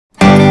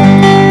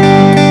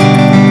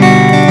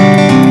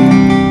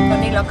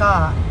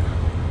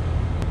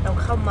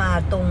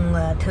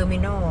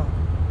terminal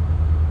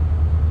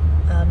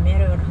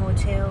Marriott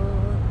Hotel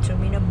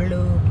Terminal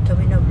Blue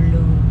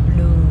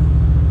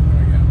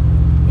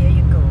Here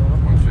you go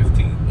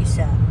 115 It's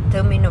a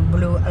Terminal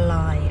Blue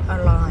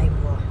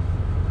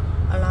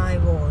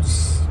arrivals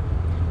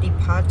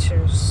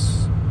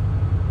departures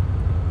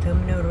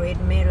Terminal Red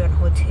Marriott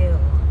Hotel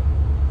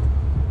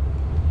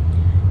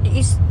This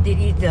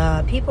is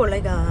people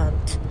like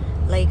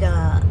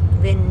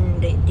when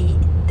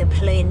the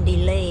plane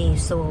delay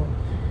so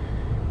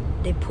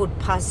they put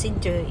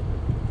passenger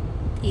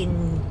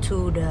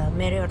into the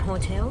Marriott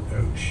Hotel.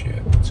 Oh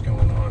shit, what's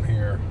going on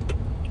here?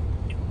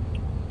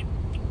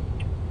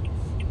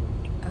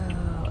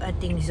 I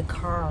think it's a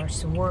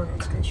car's work.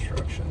 It's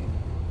construction.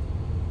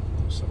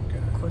 Some guy.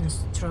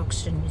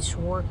 Construction is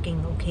working.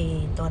 Okay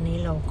ตอนนี้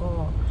เราก็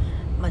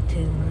มา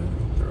ถึง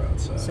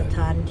สถ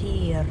านที่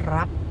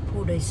รับ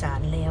ผู้โดยสา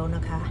รแล้วน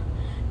ะคะ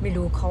ไม่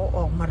รู้เขาอ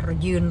อกมา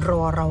ยืนร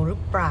อเราหรื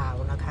อเปล่า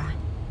นะคะ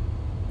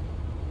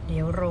เ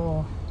ดี๋ย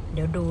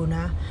วดูน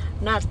ะ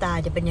หน้าตา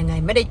จะเป็นยังไง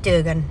ไม่ได้เจอ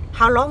กัน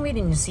How long we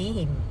didn't see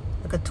him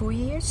like 2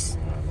 years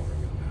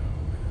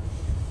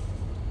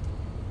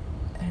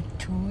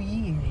 2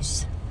 years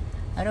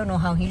I don't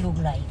know how he look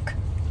like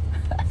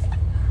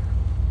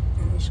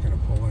I'm just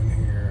gonna pull in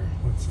here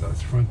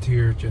that's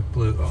Frontier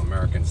JetBlue oh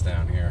American's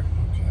down here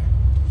okay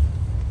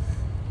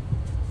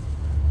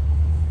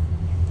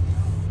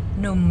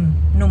ห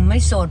นุ่มไม่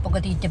โสดปก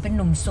ติจะเป็นห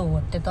นุ่มโส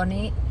ดแต่ตอน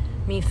นี้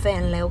มีแฟ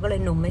นแล้วก็เล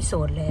ยหนุ่มไม่โส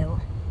ดแล้ว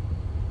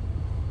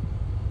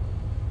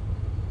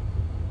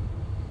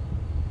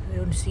I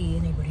don't see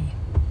anybody.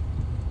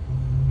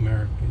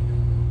 American.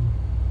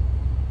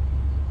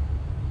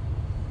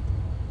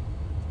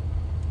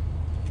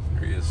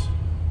 There he is.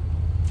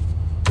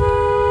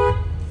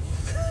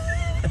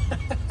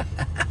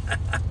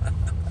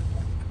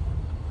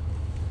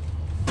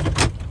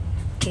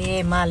 โอเค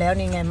มาแล้ว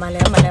นี่ไงมาแ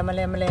ล้ว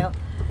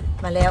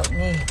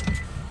นี่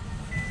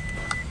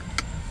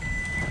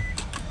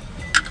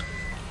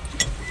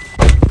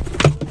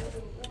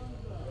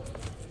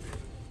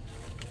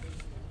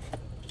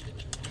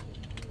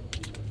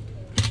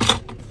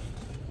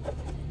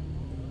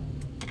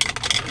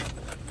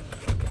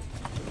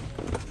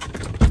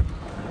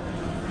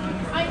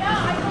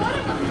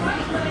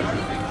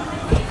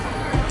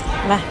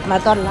ม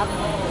าต้อนรับ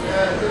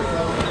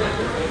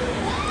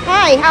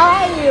Hi how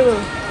are you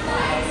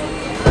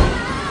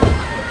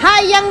Hi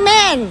young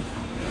man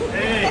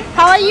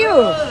How are you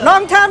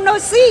Long time no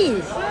see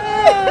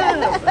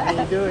How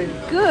you doing?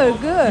 Good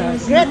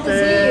Great to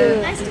see you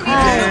Nice to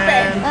meet you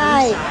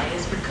Hi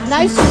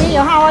Nice to meet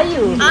you How are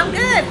you I'm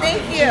good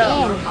thank you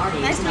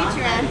Nice to meet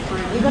you Ann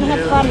We're gonna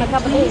have fun a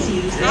couple days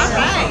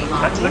Alright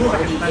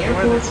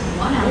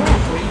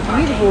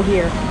Beautiful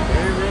here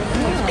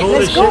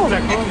Let's go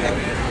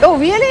Oh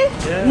really?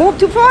 Yeah. Move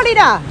to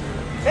Florida.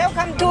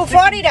 Welcome to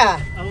Florida.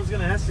 I was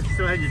gonna ask if you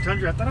still had your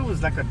Tundra. I thought it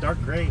was like a dark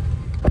gray.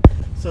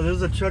 So there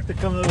was a truck that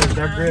comes up with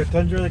dark gray. A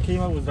Tundra that came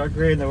up was dark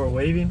gray, and they were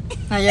waving.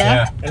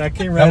 Yeah. And I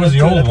came right up to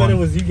it. I thought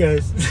it was you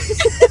guys.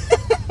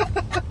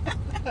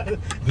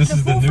 This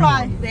is the new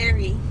one.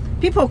 Very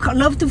People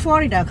love to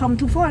Florida. Come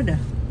to Florida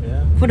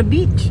Yeah. for the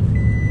beach.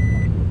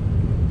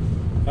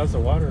 How's the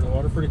water? The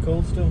water pretty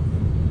cold still.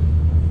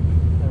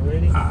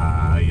 Already?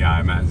 Yeah, I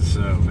imagine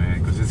so, man,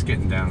 because it's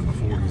getting down in the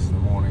 40s in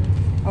the morning.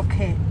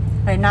 Okay.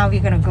 Right now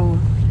we're gonna go.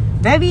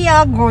 Where we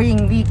are going,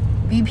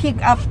 we pick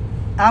up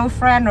our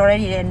friend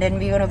already, and then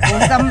we're gonna go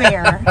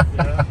somewhere.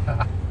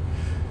 Yeah.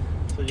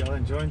 So y'all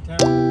enjoying town?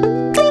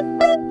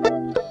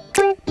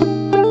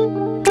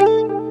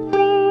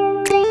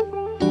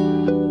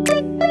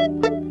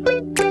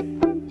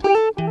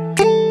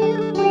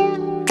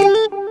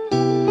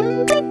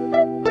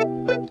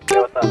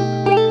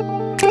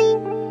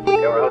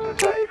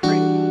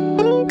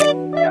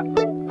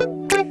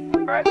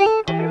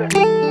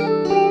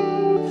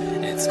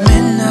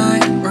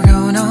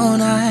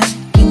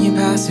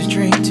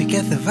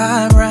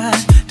 Vibe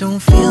right, don't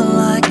feel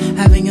like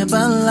having a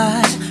Bud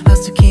Light.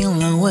 How's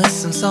tequila with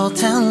some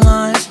salt and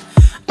lime?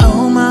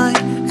 Oh my,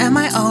 am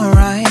I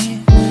alright?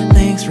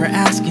 Thanks for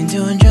asking,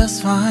 doing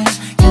just fine.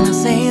 Can I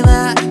say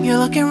that you're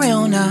looking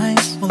real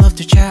nice? We'll love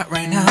to chat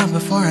right now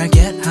before I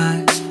get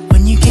high.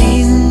 When you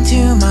gaze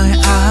into my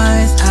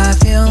eyes, I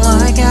feel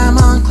like I'm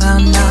on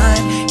cloud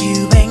 9.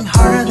 You bang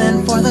harder than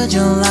 4th of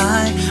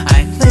July.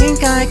 I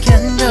think I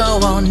can go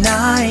all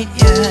night,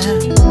 yeah.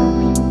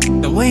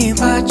 The way you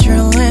bite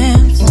your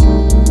lips,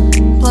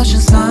 blush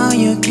and smile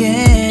you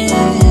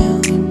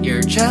give,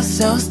 you're just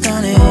so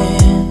stunning.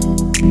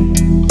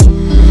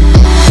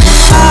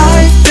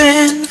 I've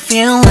been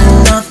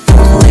feeling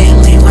nothing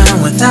lately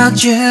when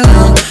without you.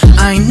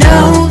 I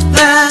know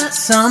that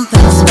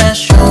something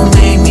special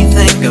made me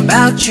think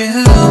about you.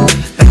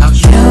 About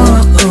you,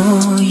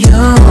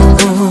 you,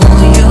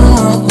 you.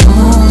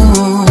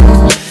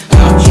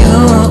 About you,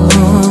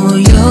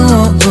 you,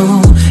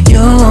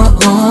 you.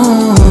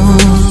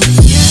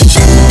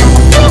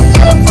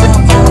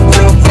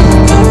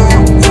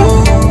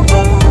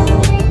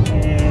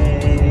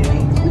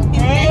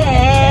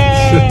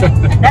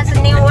 That's a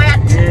new wet.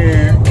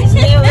 Yeah. It's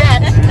new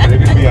wet. It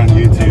could be on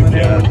YouTube,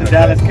 yeah.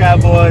 Dallas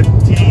Cowboy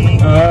team.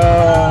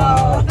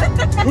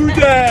 Who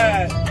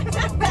that?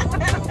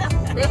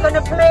 They're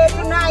gonna play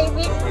tonight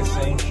with The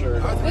same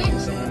shirt.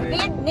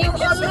 New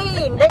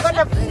Orleans.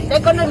 They're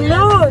gonna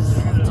lose.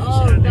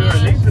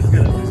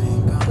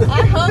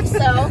 I hope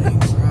so.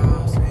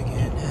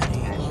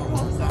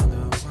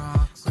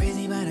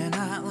 Crazy but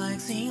not like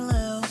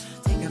CeeLo.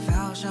 Take a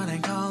foul shot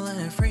and call it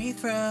a free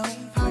throw.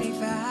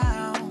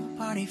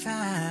 Party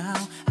foul,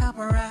 help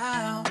her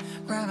out,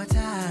 grab a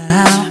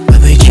towel. But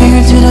they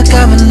cheered to the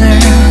governor.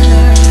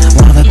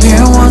 One of the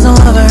beer was a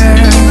lover.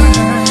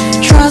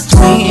 Trust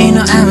me, ain't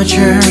no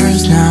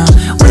amateurs now.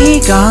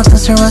 We got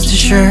this, so rest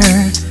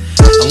assured.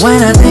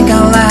 When I think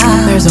out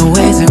loud, there's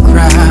always a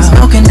crowd.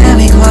 Smoking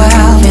heavy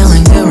cloud,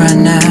 feeling good right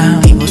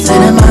now. People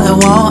sitting by the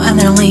wall and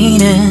they're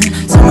leaning.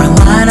 Some are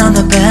lying on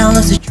the bell.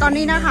 ตอน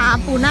นี้นะคะ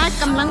ปูน่า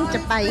กำลังจะ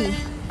ไป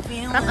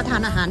รับประทา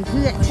นอาหารเ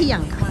พื่อเที่ย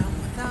งค่ะ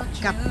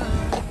กับ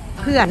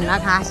เพื่อนน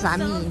ะคะสา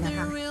มีนะค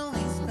ะ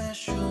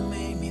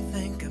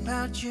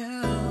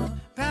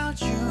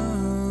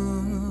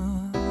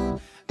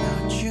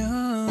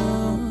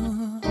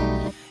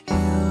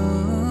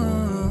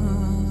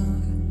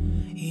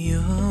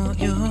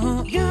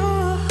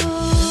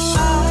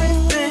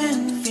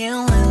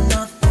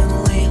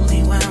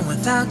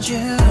You,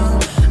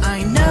 I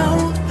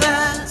know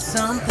that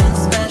something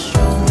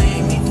special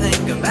made me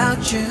think about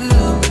you,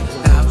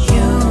 about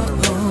you,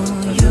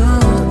 you,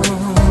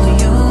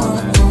 you,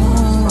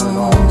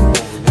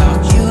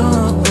 about you,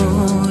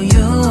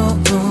 you,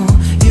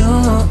 you.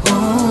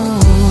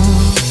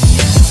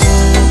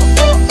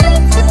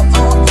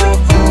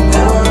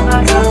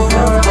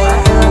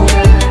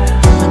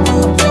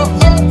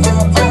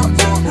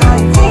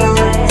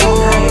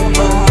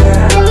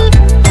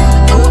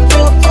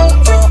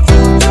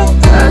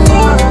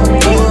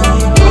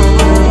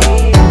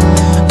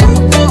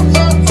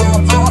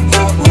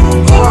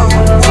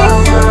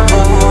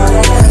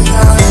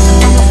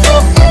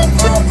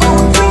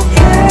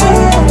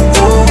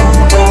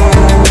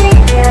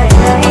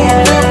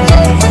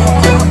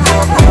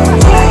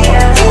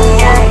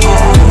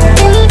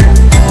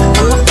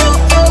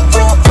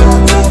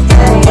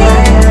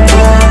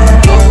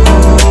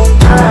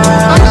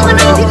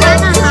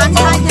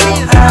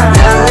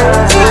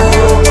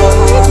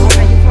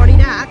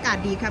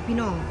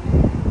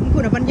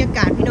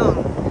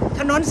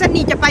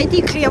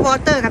ที่เคลียร์วอ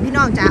เตอร์ค่ะพี่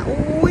น้องจ๋าโอ้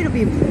ยดู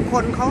ผู้ค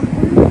นเขา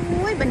โ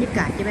อ้ยบรรยาก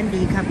าศจะมัน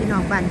ดีครับพี่น้อ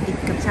งบ้านติด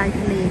กับชายท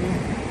ะเลเนี่ย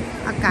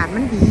อากาศมั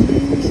นดี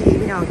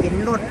พี่น้องเห็น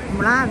รถม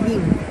ล่าวิ่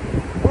ง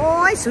โอ้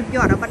ยสุดย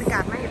อดบรรยากา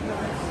ศมาก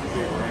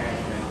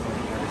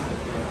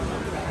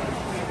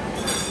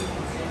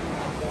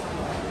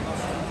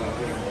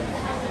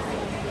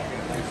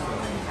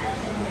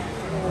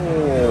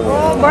โอ้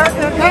เบอร์เก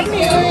อร์คัม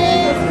มิ่ง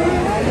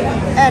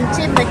and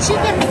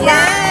chicken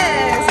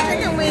Yes,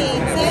 chicken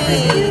wings.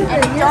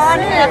 and John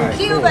have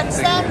Cuban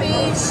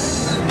sandwich.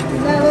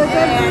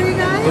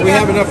 Do we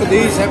have enough of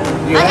these?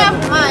 I have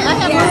mine. I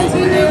have mine.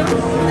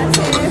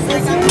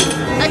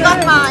 I got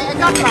mine.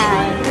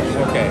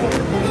 Okay.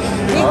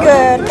 Be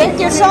good. Thank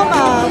you so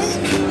much.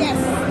 Yes,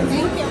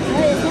 thank you.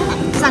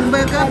 สั่งเบ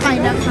อร์เกอร์ไป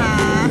นะคะ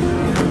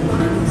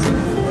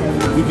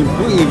You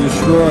completely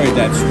destroyed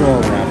that straw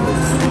wrapper.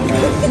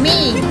 Me,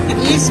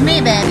 it's me,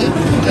 baby.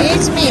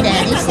 It's me,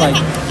 daddy. It's like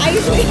I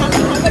usually have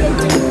it in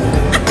two.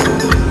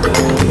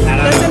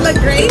 Does it look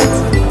great?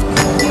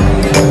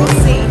 We'll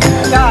see.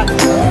 John,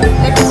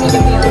 let me see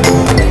the bill.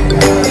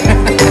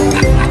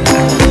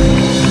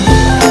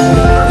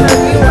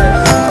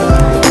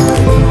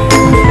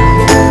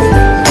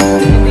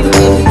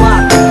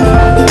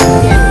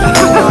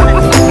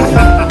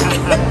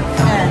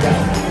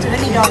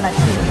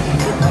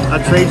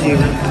 I'll trade you.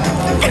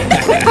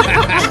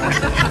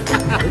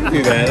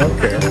 do that. I don't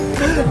care.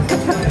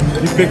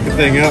 You picked the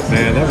thing up,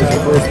 man. That was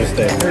your first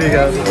mistake. There you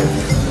go.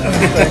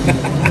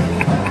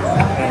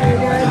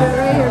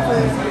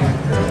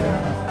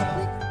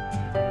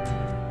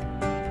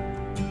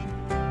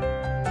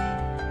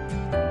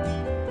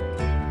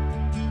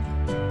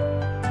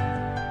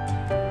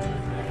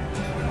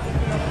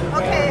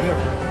 Okay.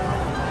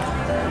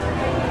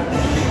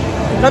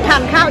 เราทา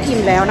นข้าวอิ่ม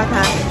แล้วนะค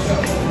ะ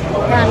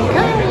ทาน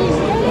ข้าวอิ่ม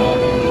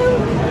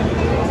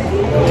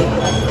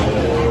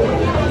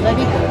แล้ว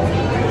นี่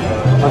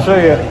I'll show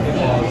you.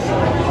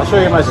 I'll show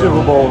you my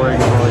Super Bowl ring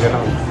when we get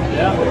home.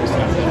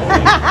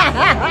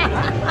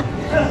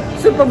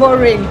 Super Bowl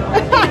ring.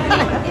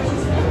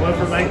 One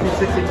from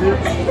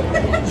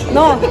 1962.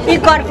 No, he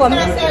got from I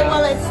said,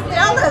 well, it's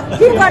still a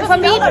he got from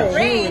still a eBay.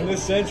 ring. In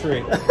this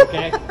century,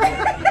 okay?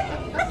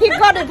 He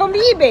got it from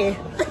eBay.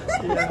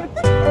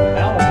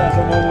 Alice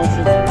hasn't worn one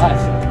since the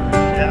last.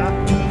 Yeah.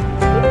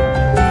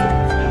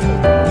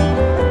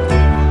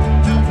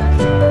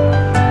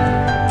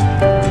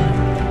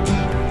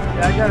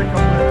 Yeah, I got a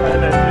couple of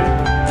Thailand too.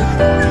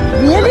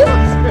 Really?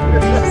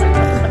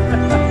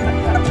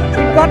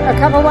 He got a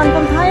couple one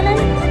from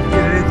Thailand.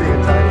 Get anything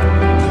in Thailand.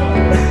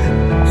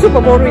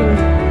 Super Bowl ring.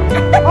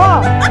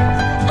 Oh,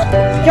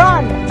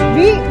 John,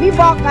 we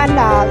walk on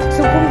the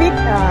Sukhumvit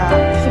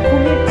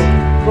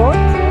Road,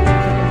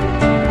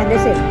 and they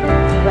is it?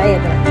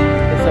 Viagra.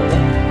 It's a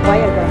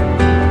Viagra.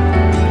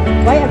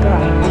 Viagra.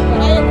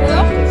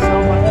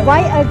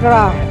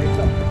 Viagra.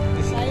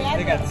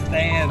 They got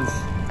stands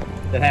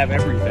that have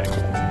everything.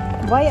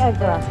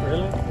 Viagra.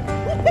 Really?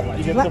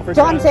 You get some for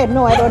John said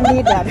no, I don't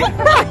need that.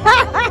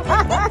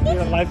 You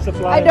have life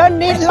supply. I don't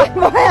need like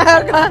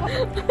Viagra.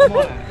 Come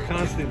on,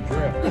 constant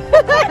drip.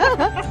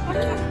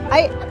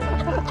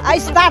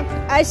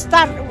 I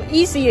start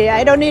easy.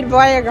 I don't need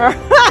Viagra.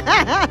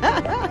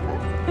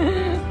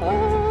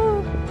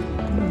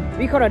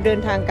 We gonna เดิน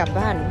ทางกลับ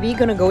บ้าน We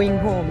gonna going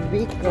home.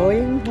 We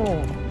going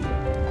home.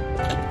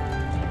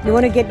 You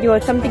wanna get your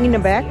something in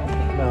the bag?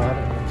 No, I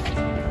don't.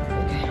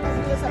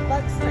 There's a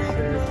bug snack.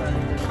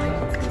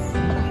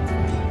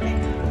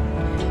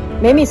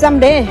 Maybe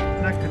someday.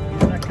 Not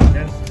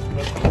condensed.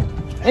 But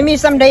Maybe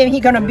someday he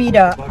gonna be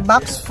the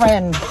Buck's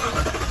friend.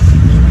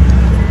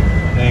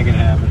 ain't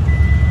gonna happen.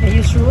 Are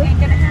you sure? Ain't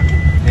gonna happen.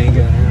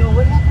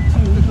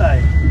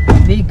 Like,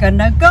 We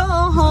gonna go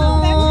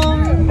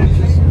home.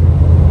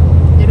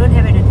 They don't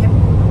have any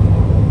temple.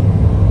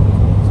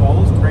 so all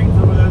those cranes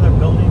over there, they're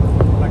building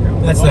like a.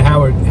 That's the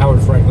Howard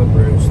Franklin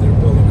Bridge. They're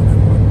building a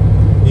new one.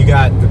 You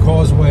got the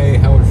Causeway,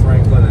 Howard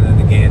Franklin, and then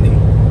the Gandy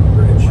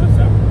Bridge. What is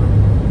that?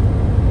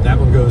 That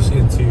one goes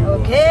into.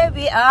 Okay,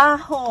 we are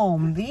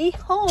home. We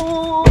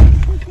home.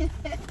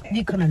 We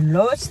gonna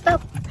load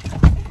stuff.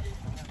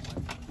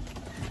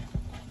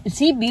 You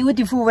see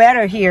beautiful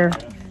weather here.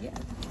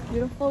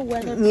 Beautiful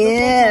weather.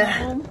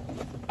 Yeah.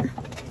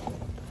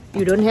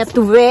 You don't have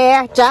to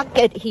wear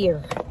jacket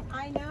here.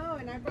 I know,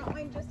 and I brought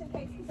mine just in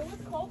case because it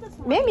was cold this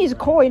morning. Maybe it's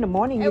cold in the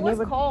morning. It You was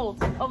never... cold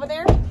over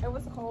there. It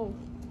was cold.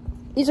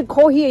 It's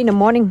cold here in the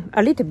morning.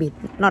 A little bit,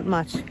 not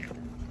much.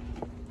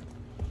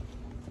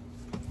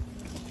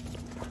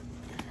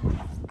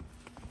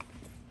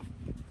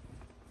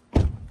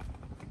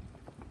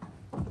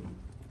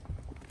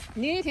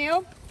 Need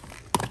help?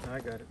 I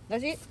got it.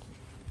 That's it.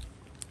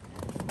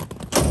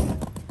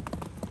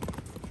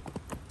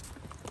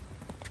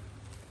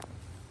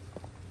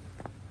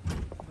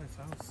 Nice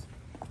house.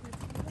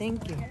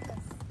 Thank you.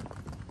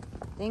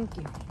 Thank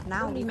you.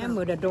 Now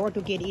remember the door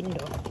to get in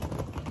though.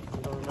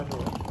 You don't remember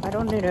what? I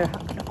don't need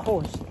the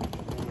course.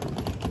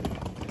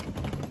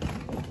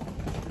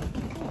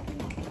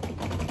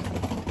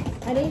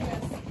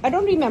 I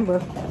don't remember. You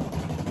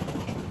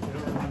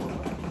don't remember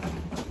what?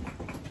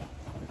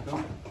 The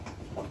code?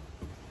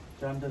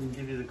 John doesn't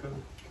give you the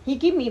code. He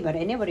give me, but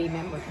I never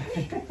remember.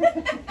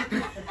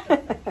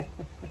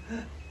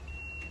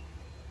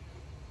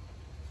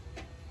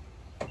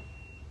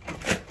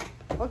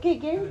 Okay,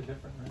 Gary. Kind of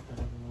different, right? They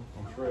have a little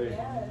tray.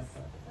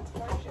 It's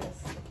gorgeous.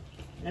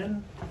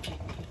 And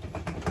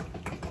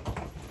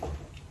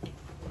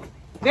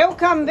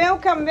Welcome,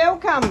 welcome,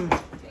 welcome.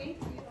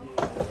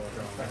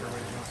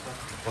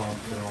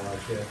 Pumps and all that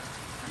shit.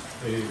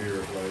 They need to be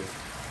replaced.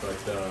 But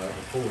the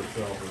pool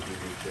itself is in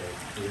good shape.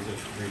 So we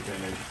just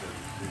refinished and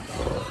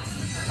restocked.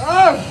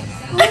 Oh!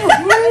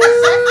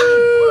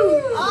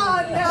 Oh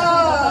no!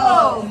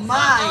 Oh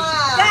my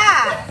God!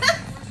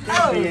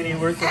 can't see any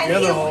worse than the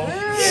other hole.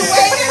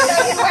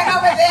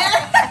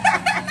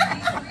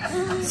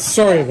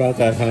 Sorry about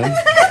that, hon.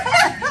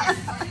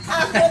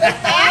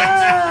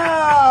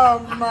 Oh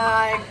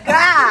my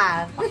God!